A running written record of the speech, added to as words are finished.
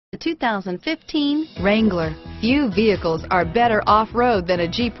The 2015 Wrangler. Few vehicles are better off-road than a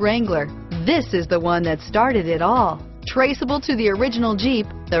Jeep Wrangler. This is the one that started it all. Traceable to the original Jeep,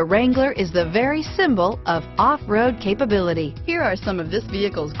 the Wrangler is the very symbol of off-road capability. Here are some of this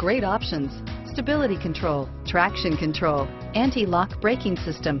vehicle's great options: stability control, traction control, anti-lock braking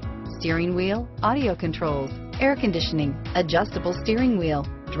system, steering wheel audio controls, air conditioning, adjustable steering wheel,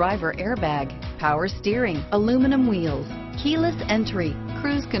 driver airbag, power steering, aluminum wheels, keyless entry,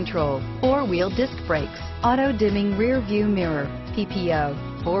 cruise control, four-wheel disc brakes, auto-dimming rear view mirror,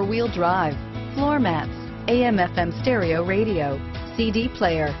 PPO, four-wheel drive, floor mats, AM/FM stereo radio, CD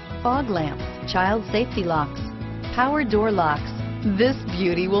player, fog lamps, child safety locks, power door locks. This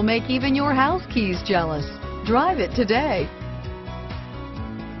beauty will make even your house keys jealous. Drive it today.